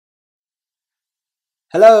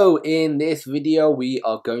Hello, in this video we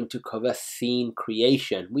are going to cover scene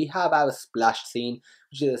creation. We have our splash scene,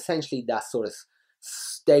 which is essentially that sort of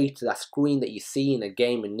state, that screen that you see in a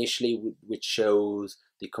game initially, which shows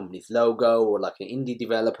the company's logo or like an indie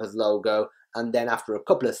developer's logo, and then after a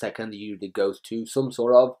couple of seconds it usually goes to some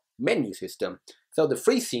sort of menu system. So the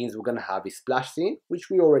three scenes we're going to have a splash scene, which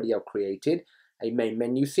we already have created, a main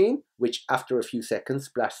menu scene, which after a few seconds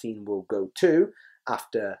splash scene will go to.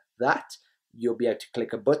 After that, you'll be able to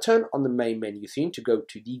click a button on the main menu scene to go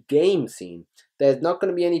to the game scene. There's not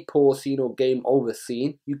going to be any pause scene or game over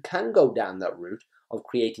scene. You can go down that route of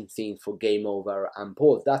creating scenes for game over and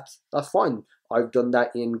pause. That's fine. I've done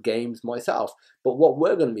that in games myself. But what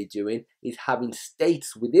we're going to be doing is having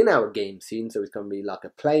states within our game scene. So it's going to be like a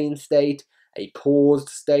playing state, a paused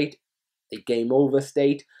state, a game over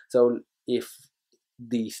state. So if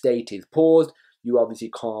the state is paused, you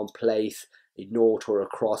obviously can't place a note or a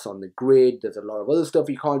cross on the grid. There's a lot of other stuff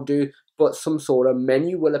you can't do, but some sort of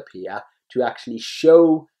menu will appear to actually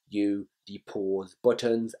show you the pause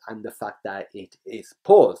buttons and the fact that it is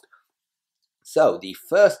paused. So the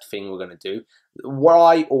first thing we're going to do, what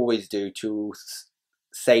I always do to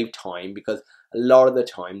save time, because a lot of the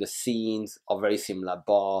time the scenes are very similar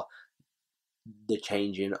bar the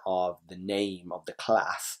changing of the name of the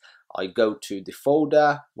class, I go to the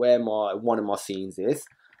folder where one of my scenes is.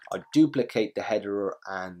 I duplicate the header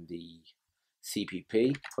and the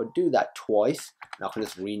CPP. If I do that twice, I can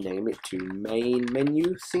just rename it to main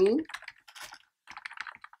menu scene.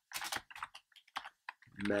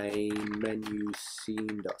 Main menu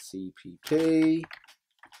scene.cpp.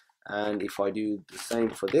 And if I do the same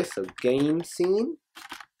for this, so game scene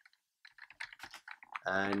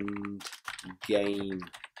and game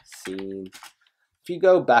scene. If you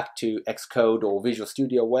go back to Xcode or Visual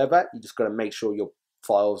Studio, wherever, you just got to make sure your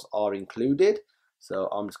files are included. So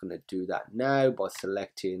I'm just going to do that now by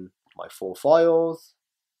selecting my 4 files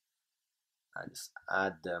and just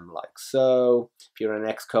add them like so. If you're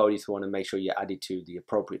in Xcode, you just want to make sure you add it to the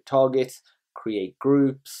appropriate targets, create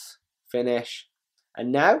groups, finish.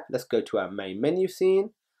 And now let's go to our main menu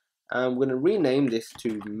scene, and we're going to rename this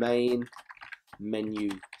to main menu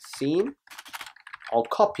scene. I'll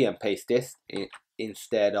copy and paste this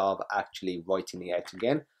instead of actually writing it out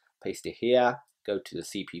again. Paste it here, go to the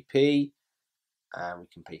CPP, and we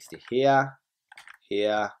can paste it here,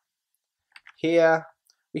 here, here.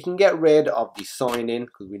 We can get rid of the sign in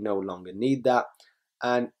because we no longer need that,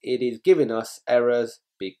 and it is giving us errors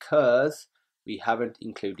because we haven't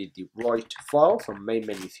included the right file from main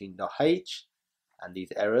menu scene.h, and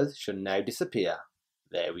these errors should now disappear.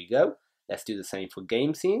 There we go. Let's do the same for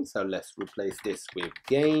game scene. So let's replace this with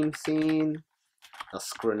game scene,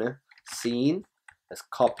 scene. Let's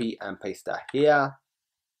copy and paste that here,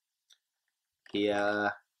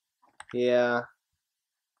 here, here,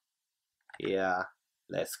 here.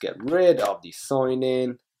 Let's get rid of the sign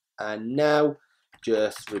in, and now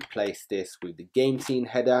just replace this with the game scene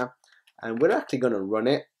header, and we're actually going to run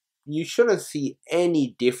it. You shouldn't see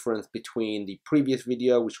any difference between the previous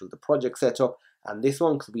video, which was the project setup, and this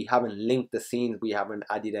one, because we haven't linked the scenes, we haven't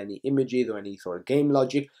added any images or any sort of game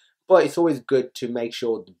logic. But it's always good to make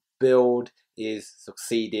sure the build is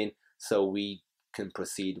succeeding so we can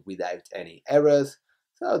proceed without any errors.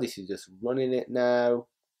 So this is just running it now.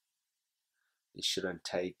 It shouldn't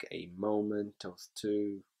take a moment or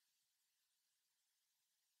two.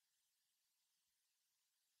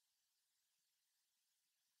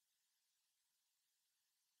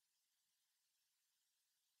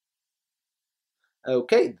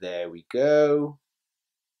 Okay, there we go.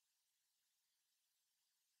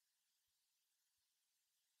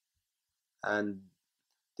 And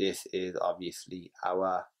this is obviously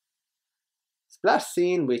our splash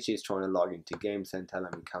scene, which is trying to log into Game Center.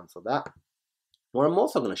 Let me cancel that. What I'm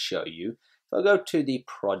also going to show you, if I go to the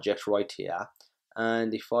project right here,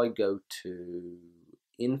 and if I go to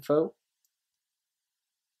info,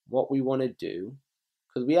 what we want to do,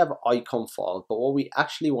 because we have icon files, but what we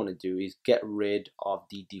actually want to do is get rid of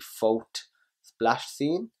the default splash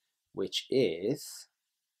scene, which is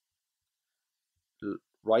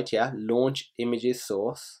right here, launch images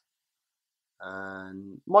source,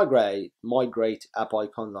 and migrate app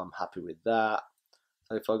icons. I'm happy with that.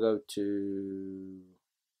 So if I go to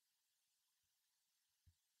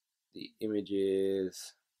the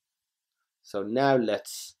images, so now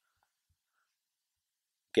let's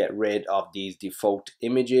get rid of these default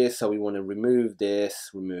images. So we want to remove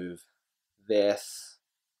this, remove this.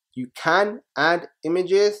 You can add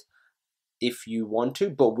images if you want to,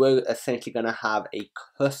 but we're essentially going to have a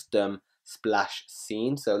custom splash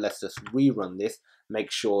scene. So let's just rerun this,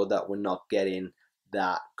 make sure that we're not getting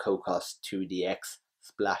that Cocos2d-x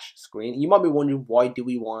splash screen. You might be wondering, why do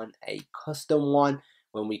we want a custom one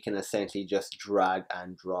when we can essentially just drag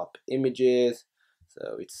and drop images?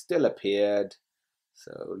 So it still appeared.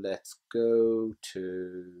 So let's go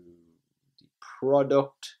to the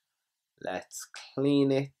product. Let's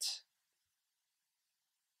clean it.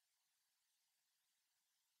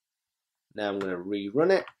 Now I'm going to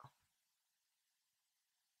rerun it.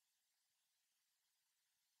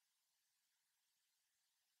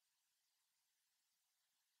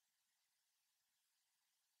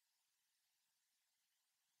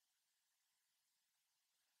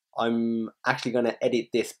 I'm actually going to edit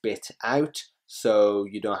this bit out so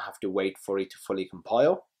you don't have to wait for it to fully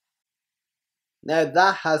compile. Now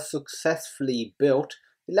that has successfully built.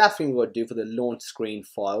 The last thing we're going to do for the launch screen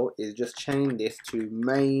file is just change this to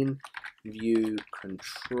main view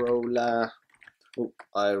controller. Oh,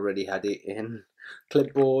 I already had it in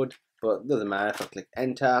clipboard, but it doesn't matter. If I click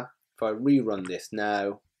enter, if I rerun this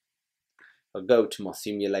now, I'll go to my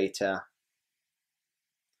simulator.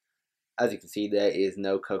 As you can see, there is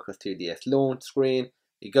no Cocos2d-x launch screen.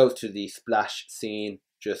 It goes to the splash scene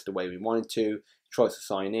just the way we want it to. Tries to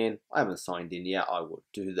sign in. I haven't signed in yet. I will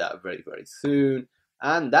do that very, very soon.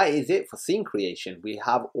 And that is it for scene creation. We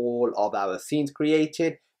have all of our scenes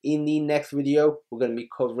created. In the next video, we're going to be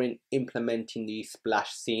covering implementing the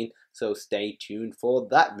splash scene, so stay tuned for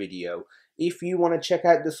that video. If you want to check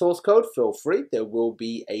out the source code, feel free. There will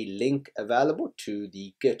be a link available to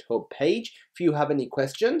the GitHub page. If you have any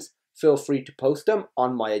questions, feel free to post them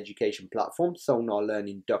on my education platform,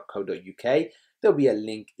 sonarlearning.co.uk. There'll be a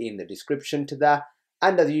link in the description to that.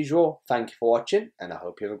 And as usual, thank you for watching, and I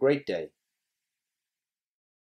hope you have a great day.